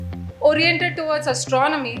oriented towards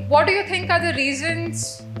astronomy, what do you think are the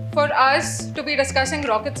reasons for us to be discussing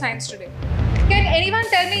rocket science today? Can anyone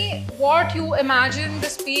tell me what you imagine the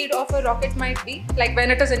speed of a rocket might be, like when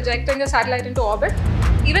it is injecting a satellite into orbit?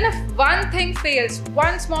 Even if one thing fails,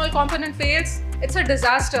 one small component fails, it's a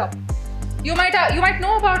disaster. You might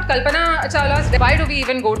know about Kalpana Chawla's why do we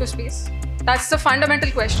even go to space? That's the fundamental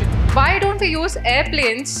question. Why don't we use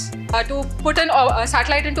airplanes to put a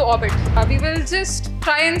satellite into orbit? We will just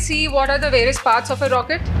try and see what are the various parts of a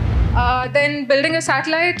rocket. Then building a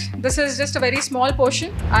satellite, this is just a very small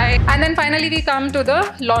portion. And then finally we come to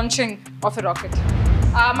the launching of a rocket.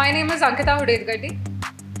 My name is Ankita Hudedagaddi.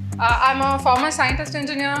 I'm a former scientist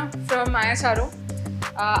engineer from ISRO.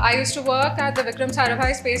 I used to work at the Vikram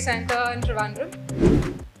Sarabhai Space Center in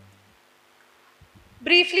Trivandrum.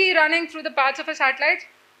 Briefly running through the parts of a satellite.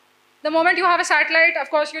 The moment you have a satellite, of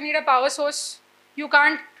course, you need a power source. You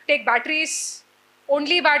can't take batteries.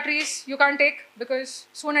 Only batteries you can't take because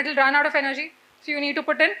soon it will run out of energy. So you need to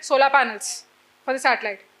put in solar panels for the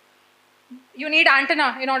satellite. You need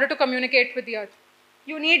antenna in order to communicate with the Earth.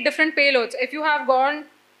 You need different payloads. If you have gone,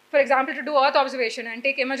 for example, to do Earth observation and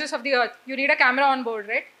take images of the Earth, you need a camera on board,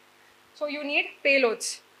 right? So you need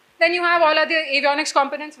payloads. Then you have all of the avionics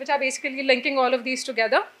components, which are basically linking all of these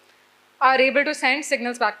together, are able to send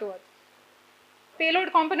signals back to Earth.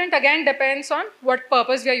 Payload component again depends on what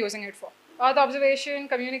purpose we are using it for. Earth observation,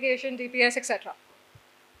 communication, GPS, etc.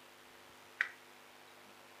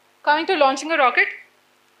 Coming to launching a rocket,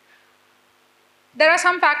 there are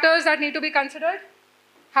some factors that need to be considered.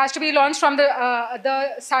 Has to be launched from the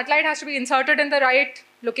satellite has to be inserted in the right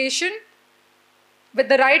location, with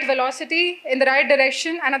the right velocity, in the right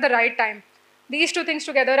direction, and at the right time. These two things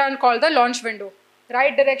together are called the launch window.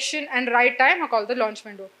 Right direction and right time are called the launch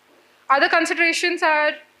window. Other considerations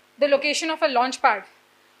are the location of a launch pad.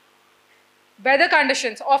 Weather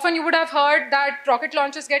conditions. Often you would have heard that rocket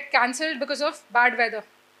launches get cancelled because of bad weather,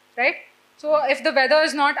 right? So if the weather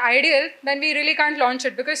is not ideal, then we really can't launch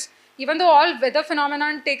it because even though all weather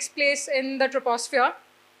phenomenon takes place in the troposphere,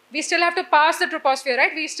 we still have to pass the troposphere,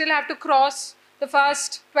 right? We still have to cross the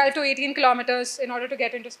first 12 to 18 kilometers in order to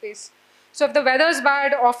get into space. So if the weather is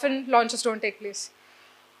bad, often launches don't take place.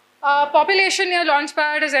 Population near launch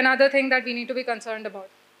pad is another thing that we need to be concerned about.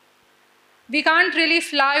 We can't really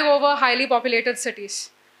fly over highly populated cities.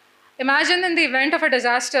 Imagine in the event of a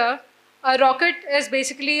disaster, a rocket is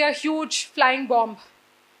basically a huge flying bomb,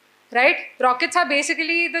 right? Rockets are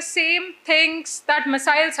basically the same things that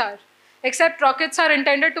missiles are, except rockets are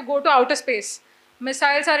intended to go to outer space.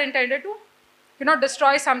 Missiles are intended to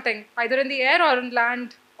destroy something, either in the air or on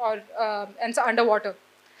land or underwater.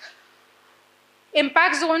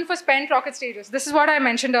 Impact zone for spent rocket stages. This is what I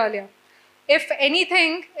mentioned earlier. If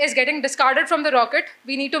anything is getting discarded from the rocket,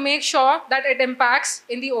 we need to make sure that it impacts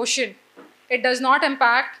in the ocean. It does not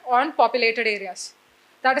impact on populated areas.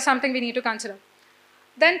 That is something we need to consider.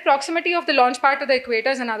 Then proximity of the launch pad to the equator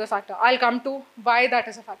is another factor. I'll come to why that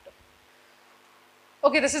is a factor.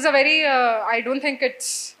 Okay, this is a very, I don't think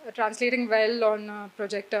it's translating well on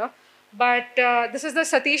projector, but this is the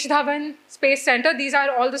Satish Dhawan Space Center. These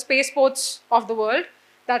are all the spaceports of the world.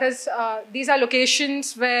 That is, these are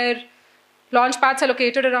locations where launch pads are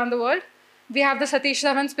located around the world. We have the Satish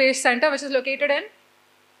Dhawan Space Center, which is located in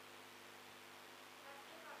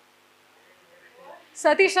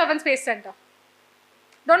Satish Dhawan Space Center.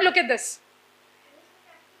 Don't look at this.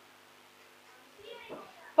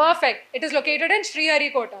 Perfect. It is located in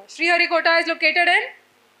Sriharikota. Sriharikota is located in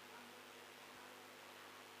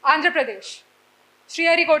Andhra Pradesh.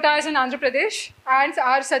 Sriharikota is in Andhra Pradesh, and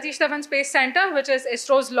our Satish Dhawan Space Center, which is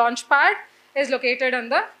ISRO's launch pad, is located on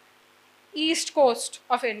the east coast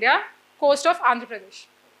of India, coast of Andhra Pradesh.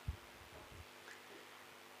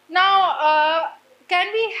 Now,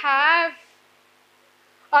 can we have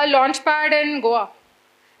a launch pad in Goa?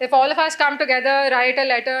 If all of us come together, write a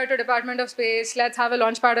letter to Department of Space, let's have a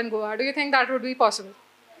launch pad in Goa, do you think that would be possible?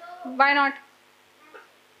 No. Why not?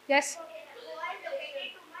 Yes?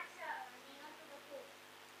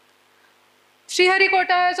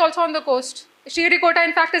 Sriharikota is also on the coast. Sriharikota,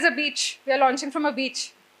 in fact, is a beach. We are launching from a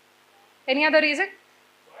beach. Any other reason?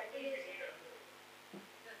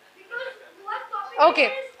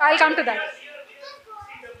 Okay, I'll come to that.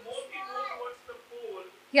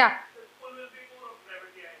 Yeah.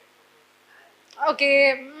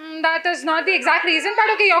 Okay, that is not the exact reason,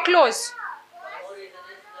 but okay, you're close.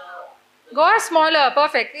 Goa is smaller,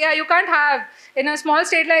 perfect. Yeah, you can't have, in a small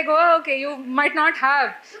state like Goa, okay, you might not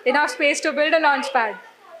have enough space to build a launch pad.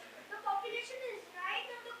 The population is right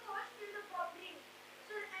on the coast till the boundary.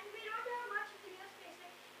 So, and we don't have much clear space.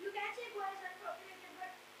 Like, you can say Goa is unpopulated,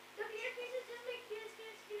 but the clear space is just like hills,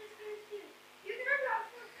 hills, hills, hills,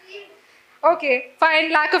 Okay,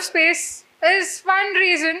 fine. Lack of space is one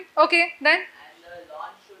reason. Okay, then And the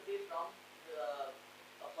launch should be from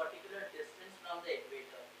a particular distance from the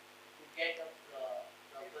equator to get a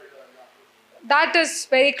proper launch. that is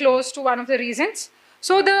very close to one of the reasons.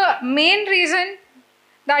 So the main reason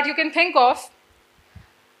that you can think of,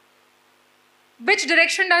 which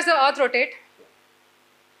direction does the earth rotate?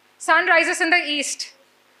 Sun rises in the east.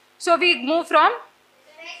 So we move from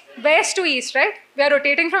west to east, right? We are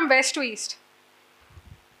rotating from west to east.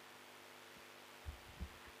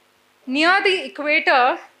 Near the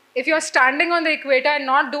equator, if you're standing on the equator and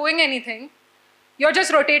not doing anything, you're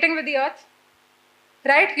just rotating with the earth,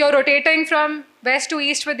 right? You're rotating from west to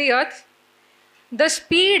east with the earth. The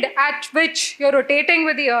speed at which you're rotating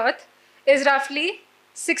with the earth is roughly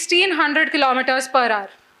 1600 kilometers per hour.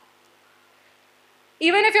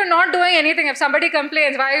 Even if you're not doing anything, if somebody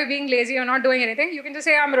complains, why are you being lazy, you're not doing anything, you can just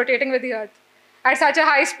say, I'm rotating with the earth at such a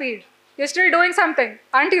high speed. You're still doing something,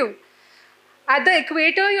 aren't you? At the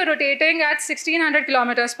equator, you're rotating at 1600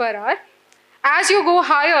 kilometers per hour. As you go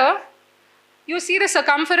higher, you see the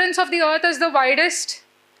circumference of the earth is the widest,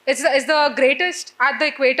 is the greatest at the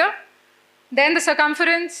equator. Then the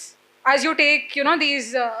circumference, as you take,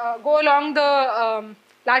 these, go along the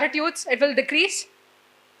latitudes, it will decrease.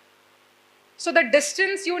 So the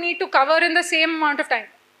distance you need to cover in the same amount of time.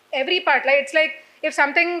 Every part, like it's like if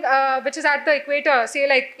something which is at the equator, say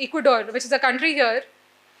like Ecuador, which is a country here,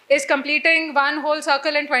 is completing one whole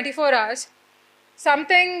circle in 24 hours,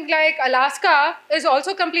 something like Alaska is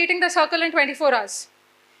also completing the circle in 24 hours.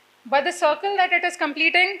 But the circle that it is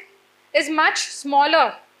completing is much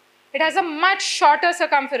smaller. It has a much shorter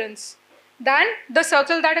circumference than the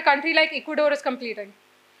circle that a country like Ecuador is completing.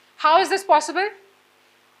 How is this possible?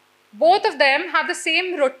 Both of them have the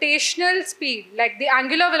same rotational speed, like the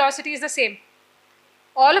angular velocity is the same.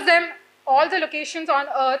 All of them, all the locations on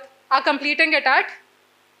Earth are completing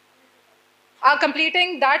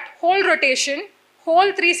that whole rotation,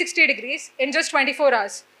 whole 360 degrees in just 24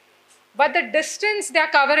 hours. But the distance they are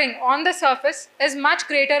covering on the surface is much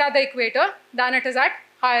greater at the equator than it is at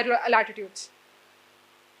higher latitudes.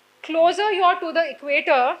 Closer you are to the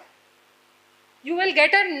equator, you will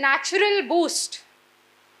get a natural boost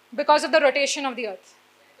because of the rotation of the earth.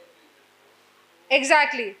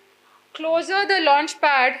 Exactly. Closer the launch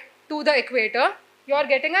pad to the equator, you are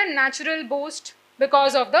getting a natural boost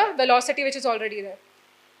because of the velocity which is already there.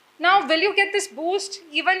 Now, will you get this boost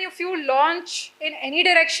even if you launch in any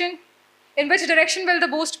direction? In which direction will the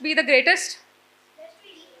boost be the greatest?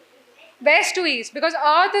 West to east, because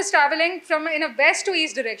Earth is traveling from in a west to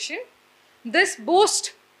east direction. This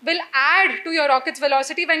boost will add to your rocket's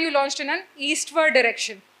velocity when you launched in an eastward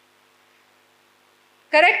direction.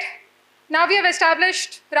 Correct? Now we have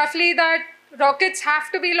established roughly that rockets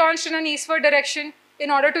have to be launched in an eastward direction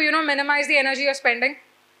in order to minimize the energy you're spending.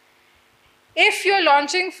 If you're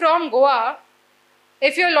launching from Goa,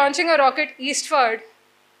 if you're launching a rocket eastward,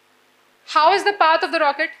 how is the path of the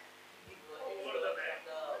rocket?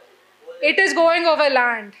 It is going over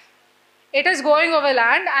land. It is going over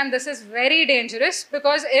land, and this is very dangerous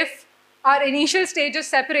because if our initial stages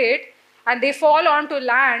separate and they fall onto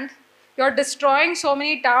land, you're destroying so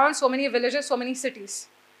many towns, so many villages, so many cities.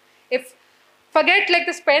 Forget like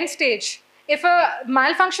the spent stage. If a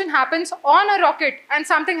malfunction happens on a rocket and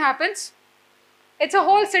something happens, it's a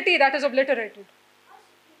whole city that is obliterated.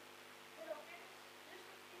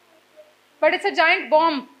 But it's a giant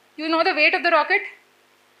bomb. You know the weight of the rocket?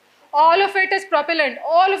 All of it is propellant.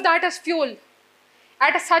 All of that is fuel.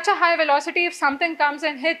 At such a high velocity, if something comes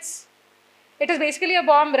and hits, it is basically a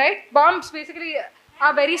bomb, right? Bombs basically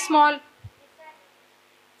are very small.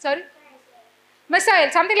 Sorry? Missile,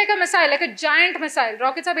 something like a missile, like a giant missile.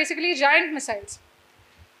 Rockets are basically giant missiles.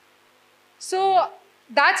 So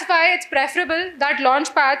that's why it's preferable that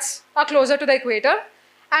launch pads are closer to the equator.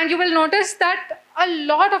 And you will notice that a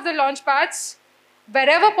lot of the launch pads,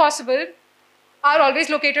 wherever possible, are always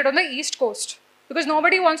located on the east coast because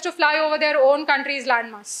nobody wants to fly over their own country's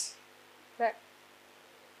landmass. Right.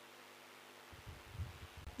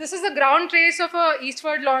 This is the ground trace of a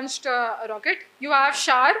eastward launched rocket. You have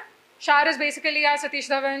SHAR. SHAR is basically a Satish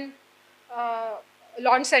Dhawan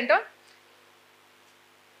launch center.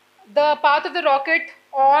 The path of the rocket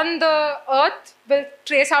on the earth will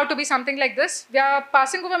trace out to be something like this. We are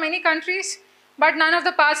passing over many countries, but none of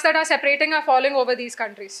the paths that are separating are falling over these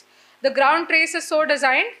countries. The ground trace is so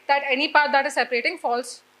designed that any path that is separating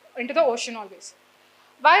falls into the ocean always.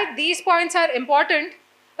 Why these points are important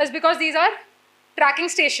is because these are tracking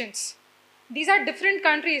stations. These are different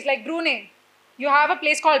countries like Brunei. You have a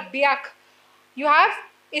place called Biak. You have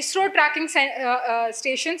ISRO tracking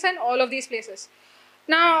stations in all of these places.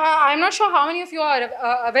 Now, I'm not sure how many of you are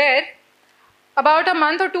aware, about a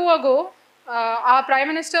month or two ago, our Prime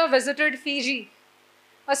Minister visited Fiji,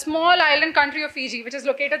 a small island country of Fiji, which is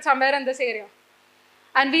located somewhere in this area.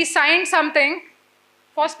 And we signed something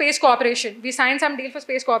for space cooperation. We signed some deal for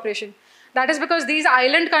space cooperation. That is because these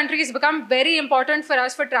island countries become very important for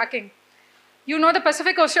us for tracking. You know, the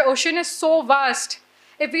Pacific Ocean is so vast.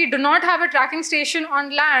 If we do not have a tracking station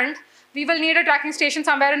on land, we will need a tracking station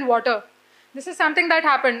somewhere in water. This is something that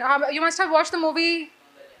happened. You must have watched the movie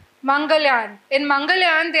Mangalyaan. In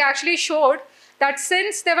Mangalyaan, they actually showed that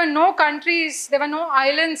since there were no countries, there were no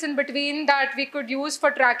islands in between that we could use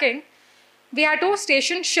for tracking, we had to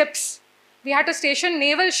station ships. We had to station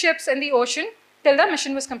naval ships in the ocean till the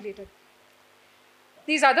mission was completed.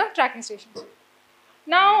 These are the tracking stations.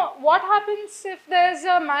 Now, what happens if there's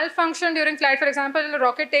a malfunction during flight? For example, the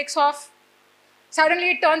rocket takes off,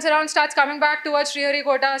 suddenly it turns around, starts coming back towards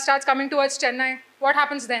Sriharikota, starts coming towards Chennai. What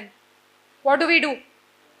happens then? What do we do? You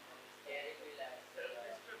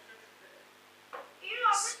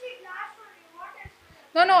obviously blast or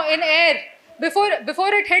what else? No, in air. Before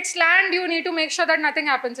it hits land, you need to make sure that nothing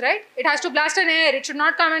happens, right? It has to blast in air. It should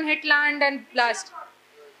not come and hit land and blast.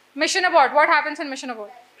 Mission abort. What happens in mission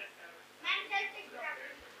abort?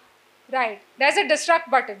 Right. There's a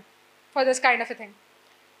destruct button for this kind of a thing.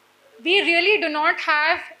 We really do not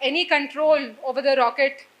have any control over the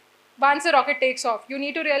rocket once the rocket takes off. You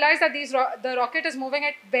need to realize that the rocket is moving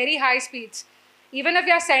at very high speeds. Even if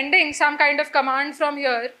we are sending some kind of command from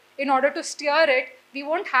here in order to steer it, we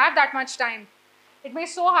won't have that much time. It may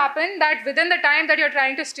so happen that within the time that you're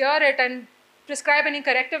trying to steer it and prescribe any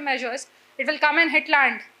corrective measures, it will come and hit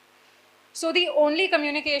land. So the only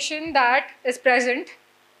communication that is present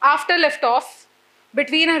after liftoff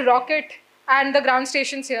between a rocket and the ground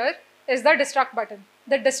stations here is the destruct button,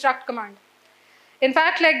 the destruct command. In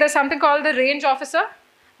fact, like there's something called the range officer.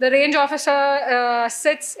 The range officer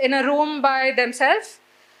sits in a room by themselves.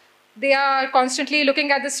 They are constantly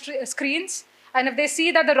looking at the screens, and if they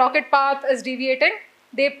see that the rocket path is deviating,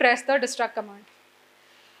 they press the destruct command.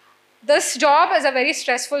 This job is a very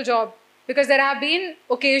stressful job because there have been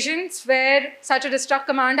occasions where such a destruct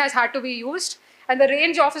command has had to be used, and the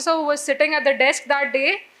range officer who was sitting at the desk that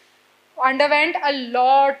day underwent a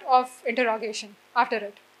lot of interrogation after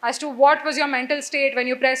it as to what was your mental state when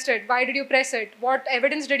you pressed it, why did you press it, what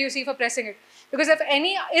evidence did you see for pressing it. Because if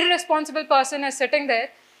any irresponsible person is sitting there,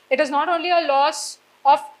 it is not only a loss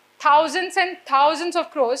of thousands and thousands of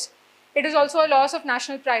crores, it is also a loss of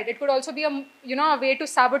national pride. It could also be a way to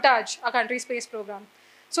sabotage a country's space program.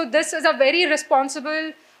 So this is a very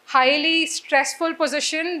responsible, highly stressful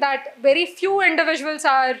position that very few individuals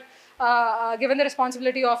are given the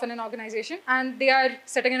responsibility of in an organization, and they are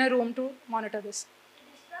sitting in a room to monitor this.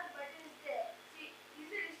 The destruct button is there. See, is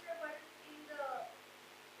the destruct button in the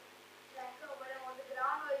tracker on the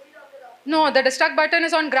ground or is it on the rocket? No, the destruct button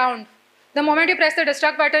is on ground. The moment you press the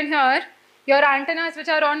destruct button here, your antennas which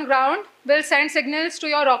are on ground will send signals to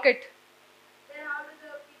your rocket. Then how do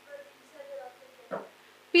the people inside the rocket get it?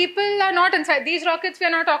 People are not inside. These rockets, we are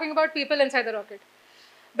not talking about people inside the rocket.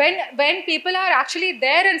 When people are actually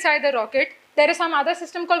there inside the rocket, there is some other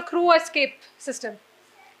system called crew escape system.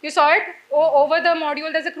 You saw it? Over the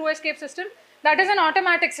module, there's a crew escape system. That is an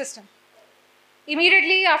automatic system.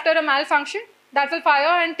 Immediately after a malfunction, that will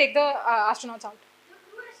fire and take the astronauts out. The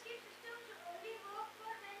crew escape systems only work for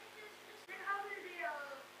when it is then how will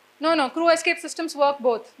they No, crew escape systems work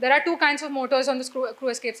both. There are two kinds of motors on this crew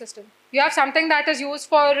escape system. You have something that is used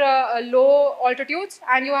for low altitudes,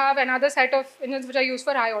 and you have another set of engines which are used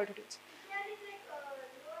for high altitudes. if they are in like low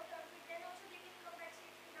orbit, then also they can come back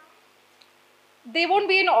safely down? They won't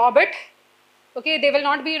be in orbit. Okay, they will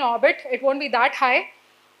not be in orbit. It won't be that high.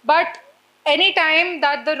 But any time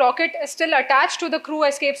that the rocket is still attached to the crew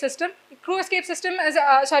escape system is,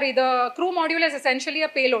 the crew module is essentially a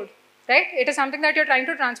payload, right? It is something that you're trying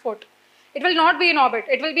to transport. It will not be in orbit.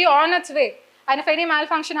 It will be on its way. And if any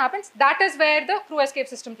malfunction happens, that is where the crew escape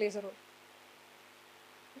system plays a role.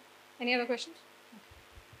 Any other questions?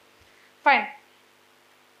 Fine.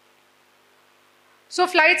 So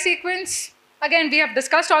flight sequence, again, we have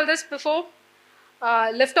discussed all this before.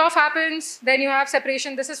 Liftoff happens, then you have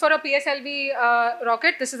separation. This is for a PSLV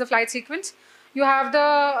rocket. This is the flight sequence. You have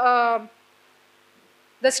the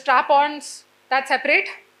strap-ons that separate.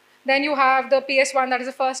 Then you have the PS1, that is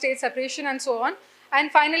the first stage separation, and so on.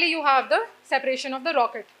 And finally, you have the separation of the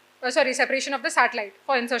rocket. Separation of the satellite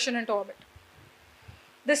for insertion into orbit.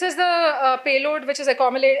 This is the payload which is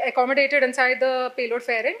accommodated inside the payload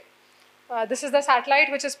fairing. This is the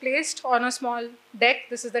satellite which is placed on a small deck.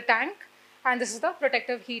 This is the tank. And this is the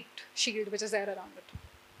protective heat shield which is there around it.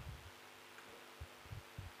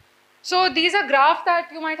 So these are graphs that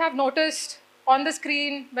you might have noticed on the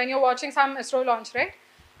screen when you're watching some ISRO launch, right?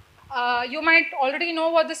 You might already know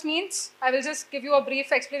what this means. I will just give you a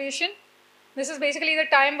brief explanation. This is basically the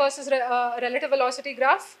time versus relative velocity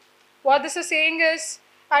graph. What this is saying is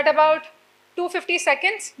at about 250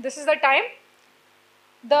 seconds, this is the time,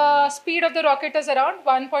 the speed of the rocket is around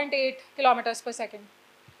 1.8 kilometers per second.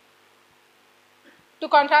 To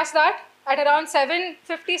contrast that, at around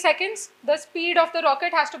 750 seconds, the speed of the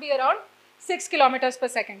rocket has to be around 6 kilometers per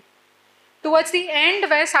second. Towards the end,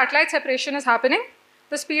 where satellite separation is happening,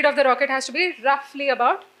 the speed of the rocket has to be roughly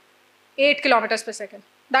about 8 kilometers per second.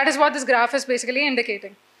 That is what this graph is basically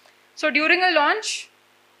indicating. So during a launch,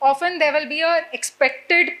 often there will be an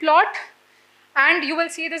expected plot, and you will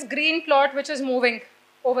see this green plot which is moving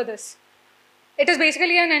over this. It is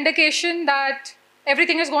basically an indication that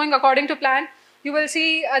everything is going according to plan. You will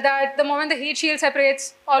see that the moment the heat shield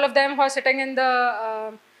separates, all of them who are sitting in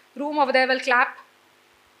the room over there will clap.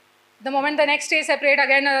 The moment the next stage separate,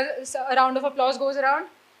 again a round of applause goes around.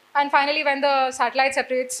 And finally, when the satellite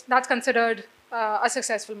separates, that's considered a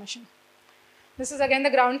successful mission. This is again the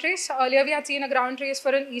ground trace. Earlier we had seen a ground trace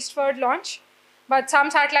for an eastward launch, but some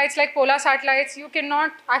satellites like polar satellites, you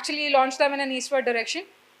cannot actually launch them in an eastward direction.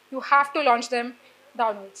 You have to launch them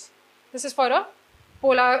downwards. This is for a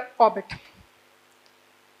polar orbit.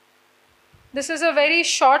 This is a very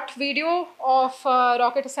short video of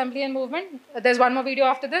rocket assembly and movement. There's one more video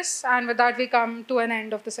after this, and with that we come to an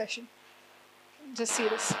end of the session. Just see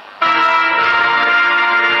this.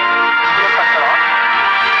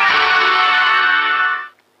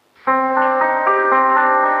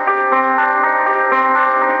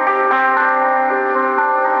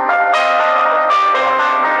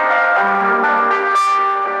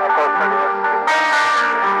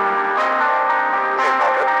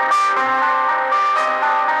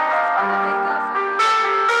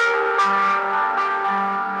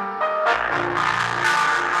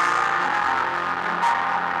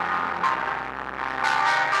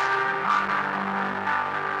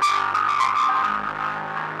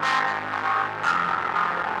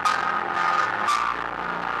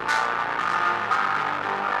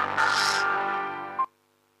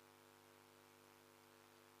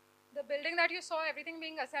 You saw everything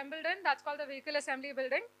being assembled in, that's called the vehicle assembly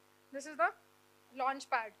building. This is the launch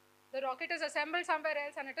pad. The rocket is assembled somewhere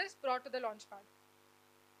else and it is brought to the launch pad.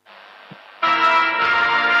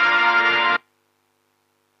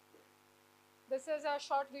 This is a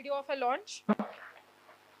short video of a launch.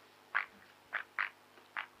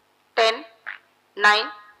 10,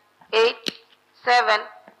 9, 8, 7,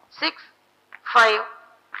 6, 5,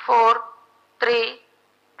 4, 3,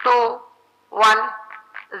 2, 1,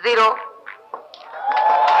 0.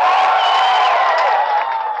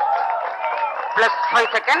 Plus 5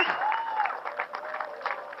 seconds.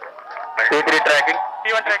 T3 tracking.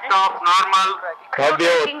 T1 tracking. Stop normal. भव्य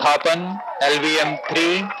उत्थापन LVM-3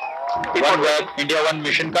 OneWeb India 1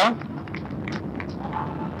 mission का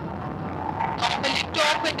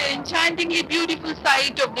Liftoff at the enchantingly beautiful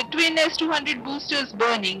sight of the twin S-200 boosters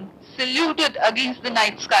burning, saluted against the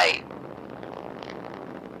night sky.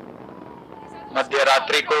 मध्य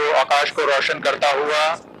रात्रि को आकाश को रोशन करता हुआ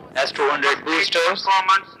S-200 boosters.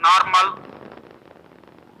 Performance normal.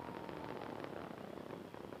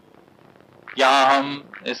 यहाँ हम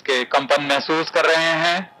इसके कंपन महसूस कर रहे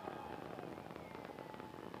हैं.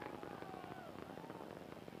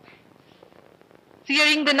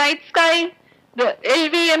 Searing the night sky, the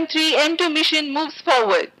LVM-3 N2 mission moves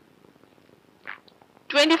forward.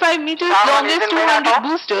 25 meters long S-200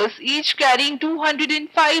 boosters, each carrying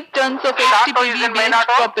 205 tons of HTPV-based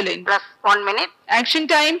propellant. Plus 1 minute. Action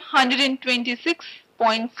time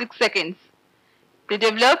 126.6 seconds. They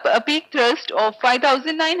develop a peak thrust of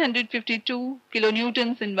 5,952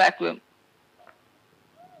 kilonewtons in vacuum.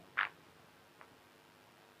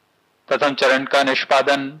 प्रथम चरण का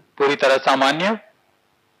निष्पादन पूरी तरह सामान्य.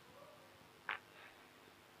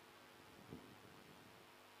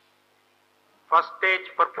 First stage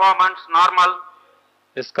performance normal.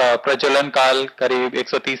 इसका प्रज्वलन काल करीब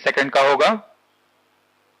 130 सेकंड का होगा.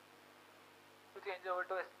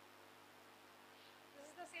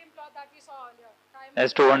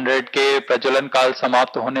 S-200 के प्रज्वलन काल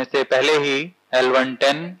समाप्त होने से पहले ही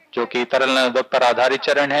L110 जो कि तरल नवोदक पर आधारित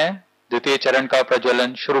चरण है, द्वितीय चरण का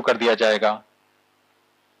प्रज्वलन शुरू कर दिया जाएगा.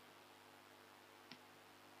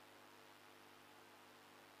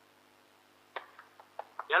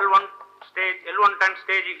 L110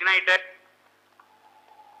 stage ignited.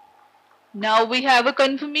 Now we have a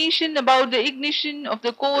confirmation about the ignition of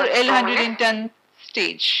the core L110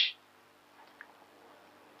 stage.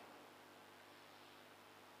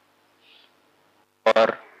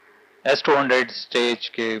 और S200 स्टेज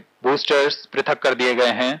के बूस्टर्स पृथक कर दिए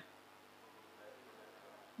गए हैं।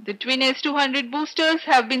 The twin S200 boosters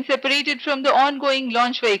have been separated from the ongoing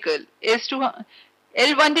launch vehicle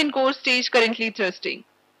L110 core stage currently thrusting.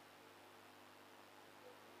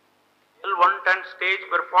 L110 stage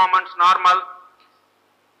performance normal.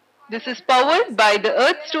 This is powered by the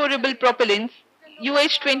Earth storable propellants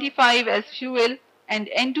UH-25 as fuel and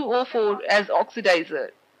N2O4 as oxidizer.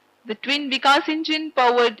 The twin Vikas engine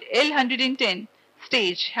powered L110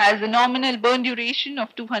 stage has a nominal burn duration of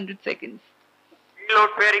 200 seconds.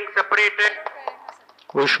 Payload fairing separated.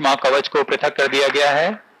 ऊष्मा कवच को पृथक कर दिया गया है।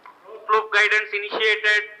 Loop guidance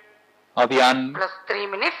initiated. अभियान Plus 3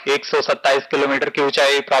 minutes. 127 kilometre की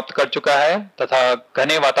ऊंचाई प्राप्त कर चुका है तथा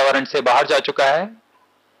घने वातावरण से बाहर जा चुका है,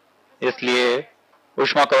 इसलिए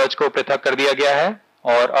ऊष्मा कवच को पृथक कर दिया गया है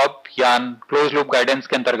और अब यान क्लोज लूप गाइडेंस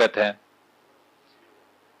के अंतर्गत है।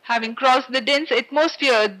 Having crossed the dense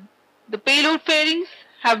atmosphere, the payload fairings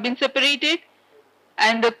have been separated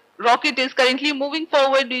and the rocket is currently moving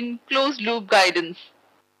forward in closed loop guidance.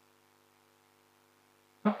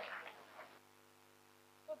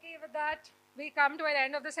 Okay, with that, we come to an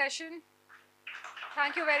end of the session.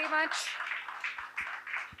 Thank you very much.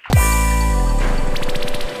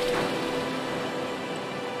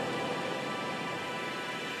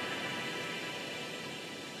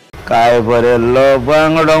 काय बरेलो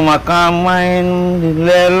बांगडो म्हाका मायन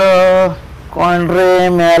दिलेलो, कोण रे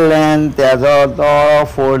मेल्यान त्याचो दोळो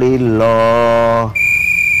फोडिल्लो।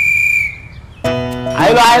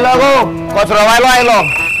 आयलो गो कचरोवालो आयलो।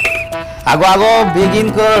 आगो आगो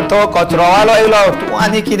बेगीन कर, तो कचरोवालो आयलो। तूं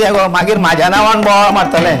आनी कितें गो, मागीर म्हाज्या नांवान बोवाळ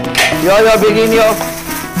मारतले। यो बेगीन यो।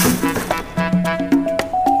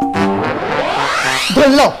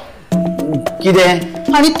 धरलो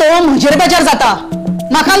कितें? आणि तो म्हजेर बेजार जाता,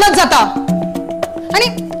 म्हाका लज जाता।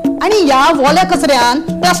 आणि या वोल्या कचऱ्यान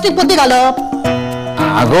प्लास्टिक पोती घालप।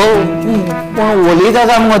 आगो पण ओली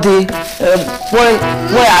जाता मगो ती। पळय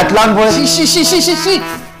हात लावन पळय। शी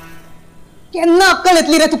केन्ना अक्कल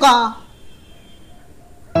येतली रे तुका?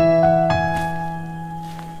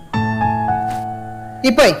 ही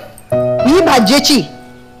पळय, ही भाजयेची,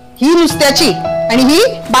 ही नुस्त्याची आणि ही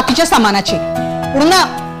बाकीच्या सामानाची। पूण ना,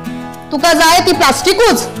 तुका जाय ती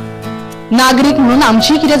प्लास्टिकूच। नागरिक म्हणून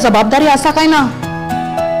आमची कितें जबाबदारी आसा काय ना?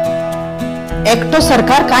 एकटो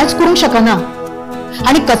सरकार कांयच करूंक शकना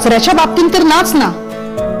आणि कचऱ्याच्या बाबतीत तर नाच ना।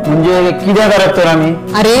 म्हणजे कितें करप तर आमी?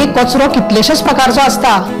 अरे कचरो कितलेशेच प्रकारचो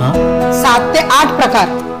असता, 7 ते 8 प्रकार।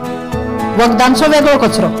 वखदांचो वेगळो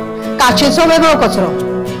कचरो, काचेचो वेगळो कचरो,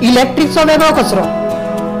 इलेक्ट्रिकचो वेगळो कचरो।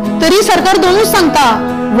 तरी सरकार दोनूच सांगता,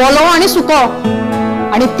 वलो आणि सुको,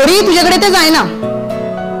 आणि तरी तुझ्याकडे ते जायना।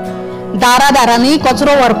 दारांनी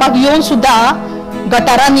कचरो व्हरपाक येवन सुद्धा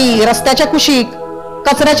गटारांनी, रस्त्याच्या कुशीक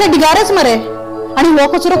कचऱ्याचे ढिगारेच मरे। आणि हो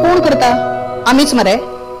कचरो कोण करता? आमीच मरे।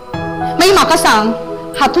 मागीर म्हाका सांग,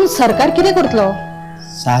 हातून सरकार कितें करतलो?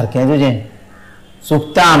 सारकें तुजें,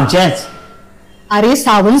 चुकता आमचेंच। अरे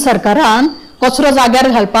सावंत सरकारान कचरो जाग्यार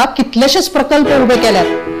घालपाक कितलेशेच प्रकल्प उबे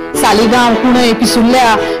केल्यात। सालिगांव, कुणय, पिसुल्ल्या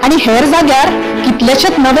आणि हेर जाग्यार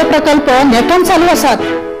कितलेशेच नवे प्रकल्प नेटान चालू आसात।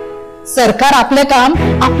 सरकार आपले काम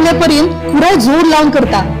आपले परीन पुराय जोर लावन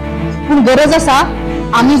करता, पूण गरज आसा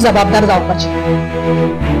आमी जबाबदार जावपाची।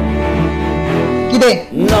 कितें?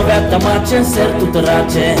 नव्या तमाचे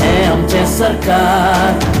सेरतुतराचे हे आमचे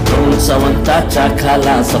सरकार, ढोल सावंताच्या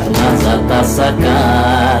खाला सपना जाता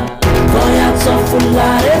साकार। गोंयाचो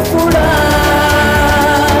फुल्लारे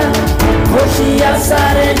फुडार, खोशिया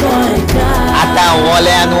सारे गोंयकार। आता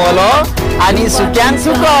ओल्यान ओलो आणि सुक्यान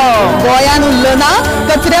सुको, गोंयान उरलो ना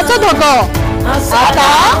कचऱ्याचो धोको। आता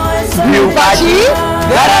भिवपाची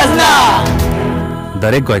गरज ना।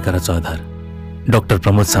 दरेक गोंयकाराचो आधार डॉक्टर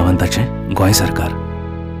प्रमोद सावंताचें गोंय सरकार।